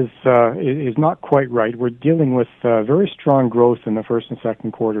actually is not quite right. We're dealing with very strong growth in the first and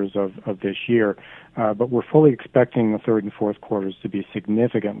second quarters of this year, but we're fully expecting the third and fourth quarters to be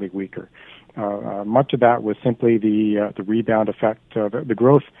significantly weaker. Much of that was simply the rebound effect. The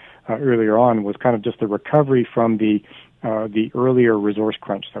growth earlier on was kind of just the recovery from the earlier resource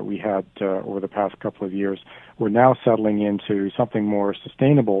crunch that we had over the past couple of years. We're now settling into something more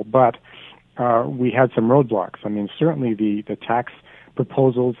sustainable, but we had some roadblocks. I mean, certainly the tax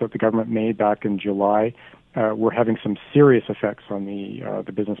proposals that the government made back in July were having some serious effects on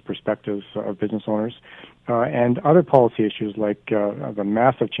the business perspectives of business owners, and other policy issues like the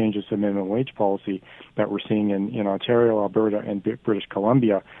massive changes to minimum wage policy that we're seeing in Ontario, Alberta, and British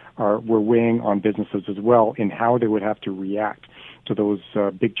Columbia were weighing on businesses as well in how they would have to react to those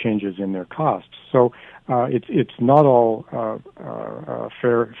big changes in their costs. So it's not all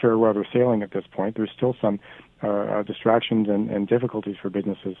fair weather sailing at this point. There's still some distractions and difficulties for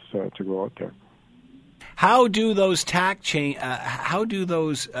businesses to go out there. How do those tax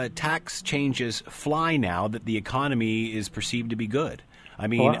changes fly now that the economy is perceived to be good? I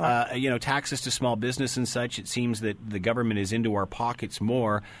mean, taxes to small business and such. It seems that the government is into our pockets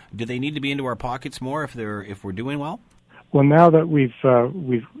more. Do they need to be into our pockets more if we're doing well? Well, now that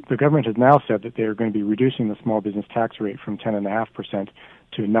the government has now said that they are going to be reducing the small business tax rate from 10.5%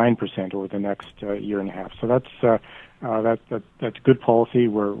 to 9% over the next year and a half. So that's good policy.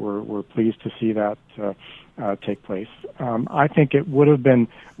 We're pleased to see that take place. I think it would have been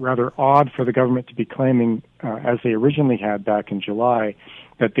rather odd for the government to be claiming, as they originally had back in July,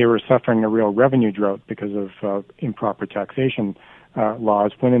 that they were suffering a real revenue drought because of improper taxation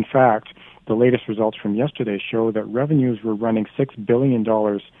laws, when in fact the latest results from yesterday show that revenues were running $6 billion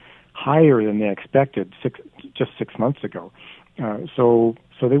higher than they expected just 6 months ago. So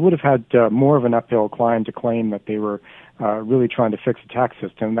they would have had more of an uphill climb to claim that they were really trying to fix the tax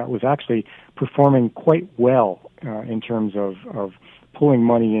system that was actually performing quite well in terms of pulling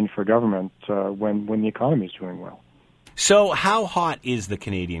money in for government when the economy is doing well. So how hot is the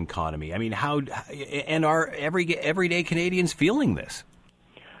Canadian economy? I mean, are everyday Canadians feeling this?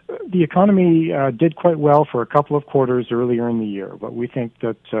 The economy did quite well for a couple of quarters earlier in the year, but we think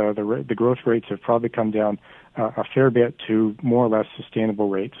that the growth rates have probably come down a fair bit to more or less sustainable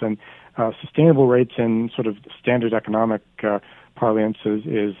rates. And sustainable rates in sort of standard economic parlance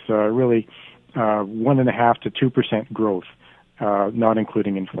is really 1.5% to 2% growth, not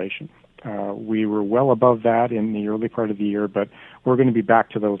including inflation. We were well above that in the early part of the year, but we're going to be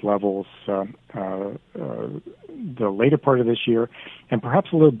back to those levels the later part of this year, and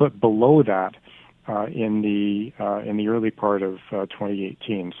perhaps a little bit below that in the early part of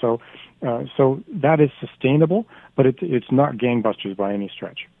 2018. So that is sustainable, but it's not gangbusters by any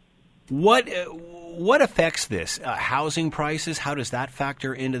stretch. What affects this? Housing prices? How does that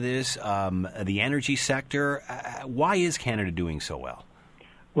factor into this? The energy sector? Why is Canada doing so well?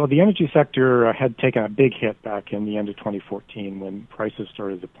 Well, the energy sector had taken a big hit back in the end of 2014 when prices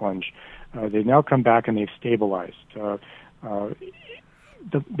started to plunge. They've now come back and they've stabilized. The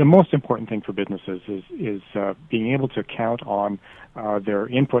most important thing for businesses is being able to count on their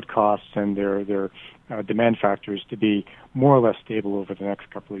input costs and their demand factors to be more or less stable over the next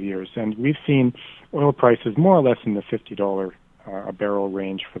couple of years. And we've seen oil prices more or less in the $50 a barrel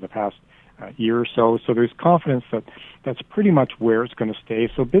range for the past year or so. So there's confidence that that's pretty much where it's going to stay.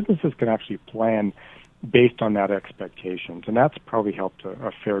 So businesses can actually plan based on that expectations, and that's probably helped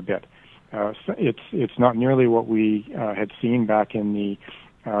a fair bit. It's not nearly what we had seen back in the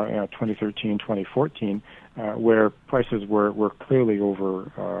 2013, 2014, where prices were clearly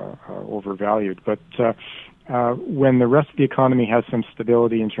overvalued. But when the rest of the economy has some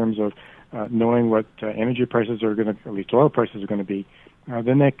stability in terms of knowing what energy prices are going to, at least oil prices are going to be,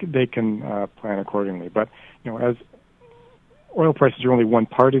 then they can plan accordingly. But as oil prices are only one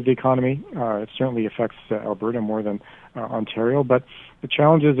part of the economy, it certainly affects Alberta more than Ontario. But the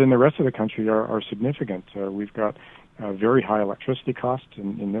challenges in the rest of the country are significant. We've got very high electricity costs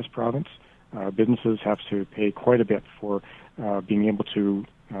in this province. Businesses have to pay quite a bit for being able to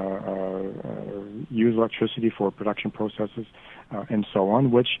use electricity for production processes and so on,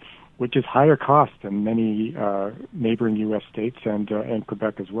 which is higher cost than many neighboring U.S. states and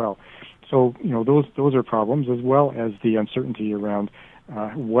Quebec as well. So those are problems, as well as the uncertainty around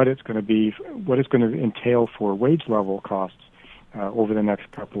what it's going to entail for wage level costs over the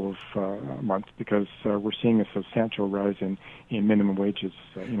next couple of months, because we're seeing a substantial rise in minimum wages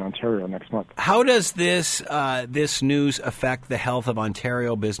in Ontario next month. How does this news affect the health of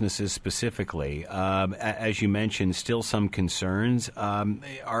Ontario businesses specifically? As you mentioned, still some concerns.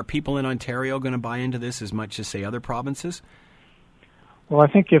 Are people in Ontario going to buy into this as much as, say, other provinces? Well, I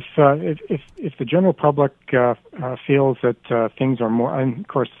think if the general public feels that things are more, and of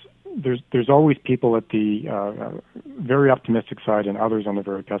course, there's always people at the very optimistic side and others on the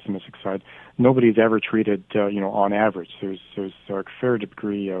very pessimistic side. Nobody's ever treated, on average. There's a fair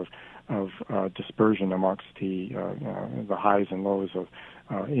degree of dispersion amongst the highs and lows of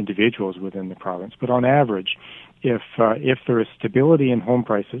individuals within the province. But on average, if there is stability in home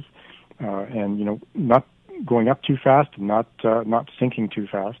prices and not going up too fast and not sinking too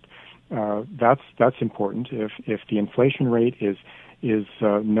fast, that's important. If the inflation rate is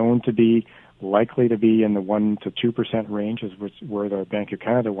known to be likely to be in the 1% to 2% range, is where the Bank of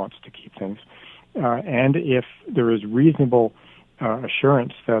Canada wants to keep things. And if there is reasonable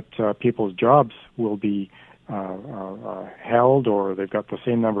assurance that people's jobs will be held, or they've got the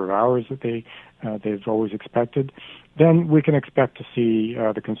same number of hours that they've always expected, then we can expect to see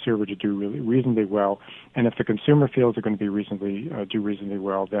the consumer to do reasonably well. And if the consumer feels they're going to be do reasonably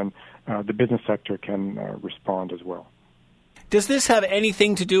well, then the business sector can respond as well. Does this have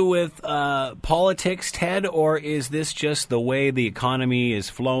anything to do with politics, Ted, or is this just the way the economy is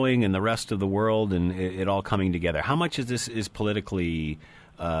flowing and the rest of the world and it all coming together? How much of this is politically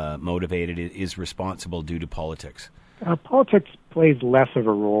motivated, is responsible due to politics? Politics plays less of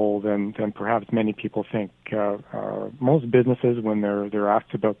a role than perhaps many people think. Most businesses, when they're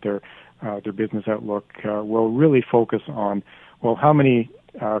asked about their business outlook, will really focus on, well, how many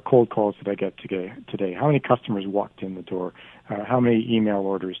cold calls did I get today? How many customers walked in the door? How many email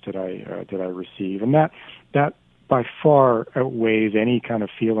orders did I receive? And that by far outweighs any kind of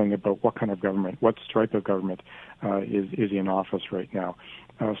feeling about what kind of government, what stripe of government is in office right now.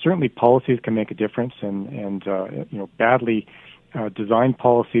 Certainly, policies can make a difference, and badly designed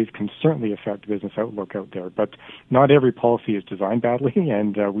policies can certainly affect business outlook out there. But not every policy is designed badly,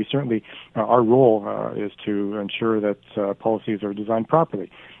 and we certainly our role is to ensure that policies are designed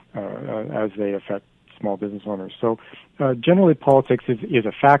properly as they affect small business owners. So generally, politics is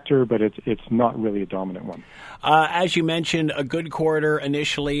a factor, but it's not really a dominant one. As you mentioned, a good quarter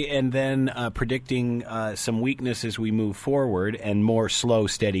initially, and then predicting some weakness as we move forward, and more slow,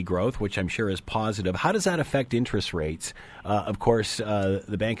 steady growth, which I'm sure is positive. How does that affect interest rates? Of course,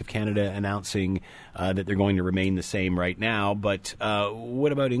 the Bank of Canada announcing that they're going to remain the same right now, but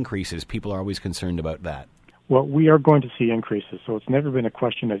what about increases? People are always concerned about that. Well, we are going to see increases, so it's never been a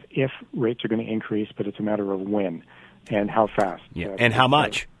question of if rates are going to increase, but it's a matter of when and how fast. Yeah, and how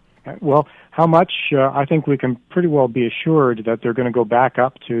much? Well, how much? I think we can pretty well be assured that they're going to go back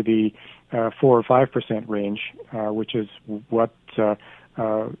up to the 4 or 5% range, which is what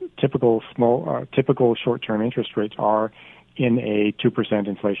typical short-term interest rates are in a 2%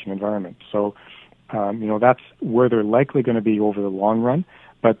 inflation environment. So, that's where they're likely going to be over the long run.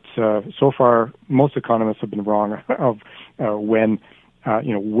 But so far, most economists have been wrong of when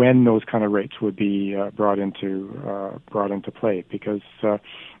those kind of rates would be brought into play, because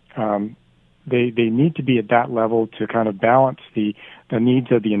they need to be at that level to kind of balance the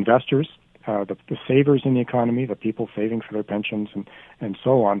needs of the investors, the savers in the economy, the people saving for their pensions and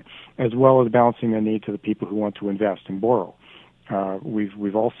so on, as well as balancing the needs of the people who want to invest and borrow.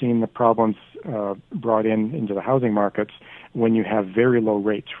 We've all seen the problems brought into the housing markets when you have very low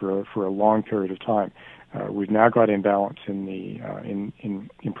rates for a long period of time. We've now got imbalance in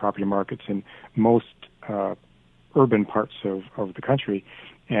the property markets in most urban parts of the country,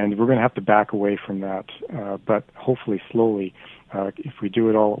 and we're going to have to back away from that, but hopefully slowly. If we do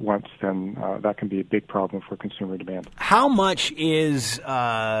it all at once, then that can be a big problem for consumer demand. How much is,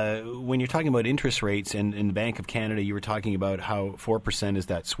 when you're talking about interest rates and in the Bank of Canada, you were talking about how 4% is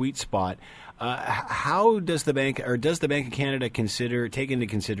that sweet spot. How does the Bank of Canada take into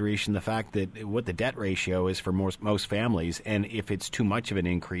consideration the fact that what the debt ratio is for most families, and if it's too much of an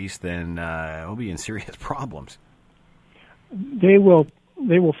increase, then we'll be in serious problems? They will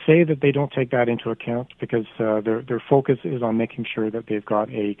say that they don't take that into account because their focus is on making sure that they've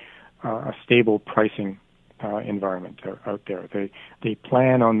got a stable pricing environment out there.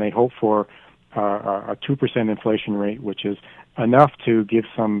 They hope for a 2% inflation rate, which is enough to give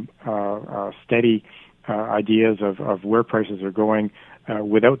some steady ideas of where prices are going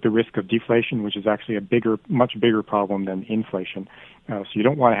without the risk of deflation, which is actually much bigger problem than inflation. So you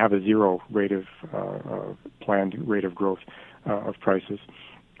don't want to have a zero rate of planned rate of growth of prices.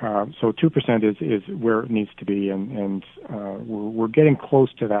 So 2% is where it needs to be, and we're getting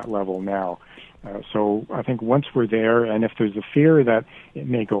close to that level now. So I think once we're there, and if there's a fear that it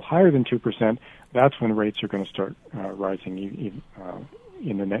may go higher than 2%, that's when rates are going to start rising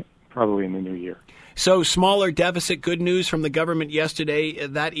probably in the new year. So smaller deficit, good news from the government yesterday,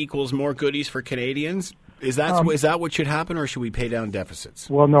 that equals more goodies for Canadians? Is that what should happen, or should we pay down deficits?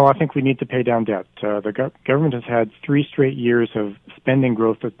 Well, no, I think we need to pay down debt. The government has had 3 straight years of spending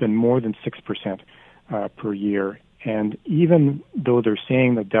growth that's been more than 6% per year. And even though they're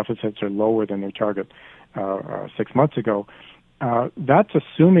saying that deficits are lower than their target 6 months ago, that's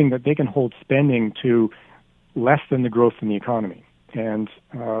assuming that they can hold spending to less than the growth in the economy. And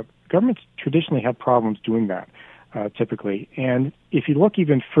governments traditionally have problems doing that, typically. And if you look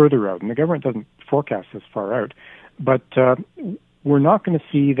even further out, and the government doesn't forecast this far out, but we're not going to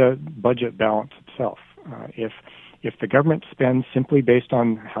see the budget balance itself. If the government spends simply based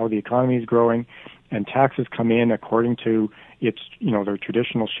on how the economy is growing and taxes come in according to their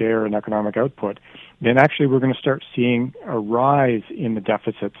traditional share in economic output, then actually we're going to start seeing a rise in the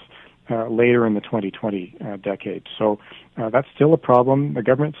deficits later in the 2020 decade. So that's still a problem. The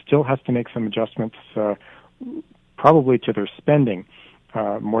government still has to make some adjustments, probably to their spending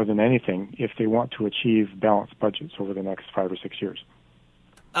more than anything, if they want to achieve balanced budgets over the next 5 or 6 years.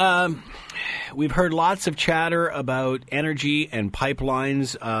 We've heard lots of chatter about energy and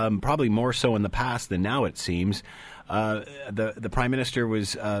pipelines, probably more so in the past than now, it seems. The Prime Minister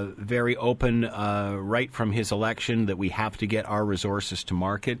was very open right from his election that we have to get our resources to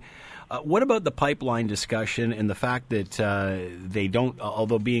market. What about the pipeline discussion and the fact that they don't,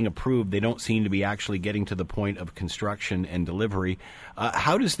 although being approved, they don't seem to be actually getting to the point of construction and delivery?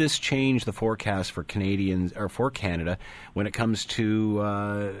 How does this change the forecast for Canadians or for Canada when it comes to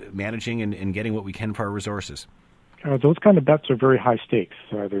managing and getting what we can for our resources? Those kind of bets are very high stakes.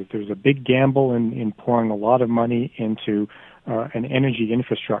 There's a big gamble in pouring a lot of money into an energy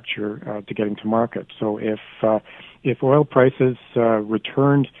infrastructure to getting to market. So if oil prices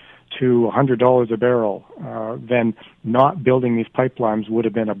returned to $100 a barrel, then not building these pipelines would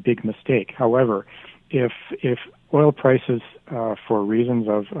have been a big mistake. However, if oil prices, for reasons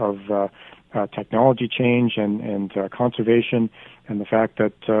of technology change and conservation, and the fact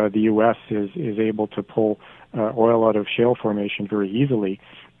that the U.S. is able to pull oil out of shale formation very easily,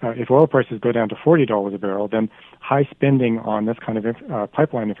 if oil prices go down to $40 a barrel, then high spending on this kind of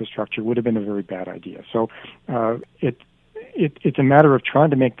pipeline infrastructure would have been a very bad idea. So it's a matter of trying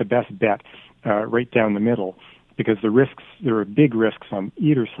to make the best bet right down the middle, because there are big risks on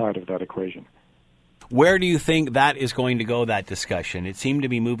either side of that equation. Where do you think that is going to go, that discussion? It seemed to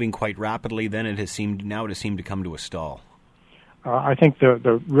be moving quite rapidly, then it has seemed to come to a stall. I think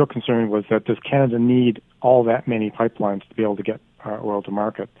the real concern was that does Canada need all that many pipelines to be able to get oil to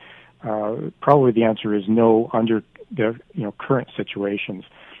market? Probably the answer is no under the current situations.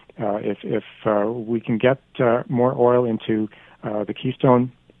 If we can get more oil into the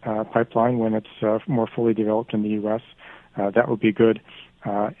Keystone pipeline when it's more fully developed in the U.S., that would be good.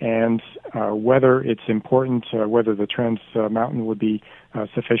 And whether it's important, whether the Trans Mountain would be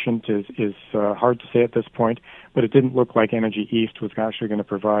sufficient is hard to say at this point, but it didn't look like Energy East was actually going to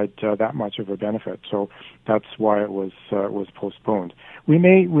provide that much of a benefit. So that's why it was postponed. We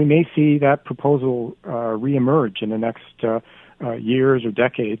may see that proposal reemerge in the next years or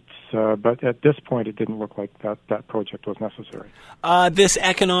decades, but at this point it didn't look like that project was necessary. This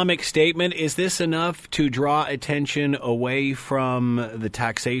economic statement, is this enough to draw attention away from the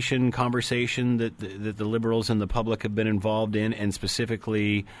taxation conversation that the Liberals and the public have been involved in, and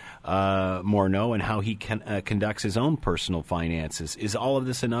specifically Morneau and how he conducts his own personal finances? Is all of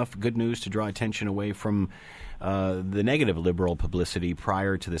this enough good news to draw attention away from the negative Liberal publicity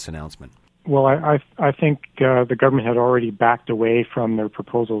prior to this announcement? Well, I think the government had already backed away from their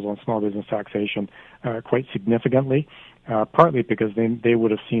proposals on small business taxation quite significantly, partly because they would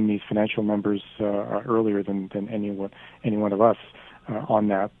have seen these financial numbers earlier than any one of us on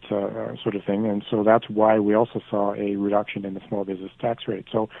that sort of thing, and so that's why we also saw a reduction in the small business tax rate.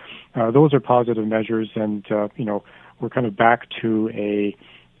 So those are positive measures, and we're kind of back to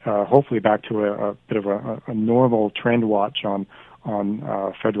hopefully back to a bit of a normal trend watch on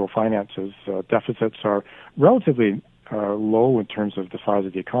federal finances. Deficits are relatively low in terms of the size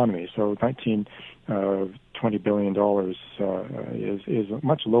of the economy. So $20 billion is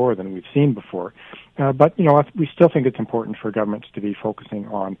much lower than we've seen before. But we still think it's important for governments to be focusing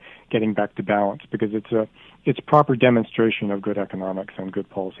on getting back to balance, because it's proper demonstration of good economics and good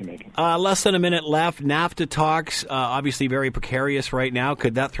policy making. Less than a minute left. NAFTA talks, obviously very precarious right now.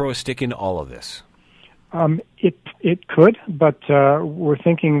 Could that throw a stick into all of this? It could, but we're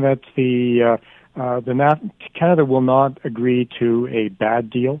thinking that Canada will not agree to a bad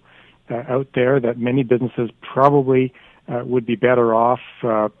deal out there, that many businesses probably would be better off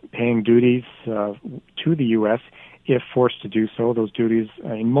paying duties to the U.S. if forced to do so. Those duties,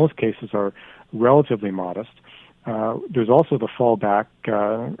 in most cases, are relatively modest. There's also the fallback.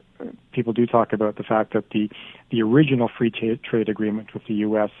 People do talk about the fact that the original free trade agreement with the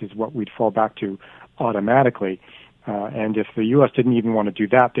U.S. is what we'd fall back to automatically. And if the U.S. didn't even want to do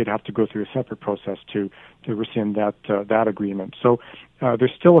that, they'd have to go through a separate process to rescind that agreement. So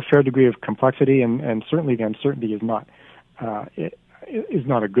there's still a fair degree of complexity, and certainly the uncertainty is not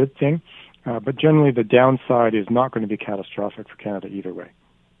a good thing. But generally, the downside is not going to be catastrophic for Canada either way.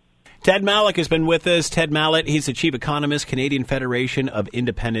 Ted Mallett has been with us. Ted Mallett, he's the Chief Economist, Canadian Federation of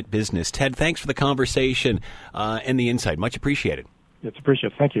Independent Business. Ted, thanks for the conversation and the insight. Much appreciated. It's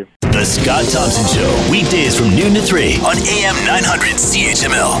appreciated. Thank you. The Scott Thompson Show, weekdays from noon to 3 on AM 900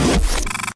 CHML.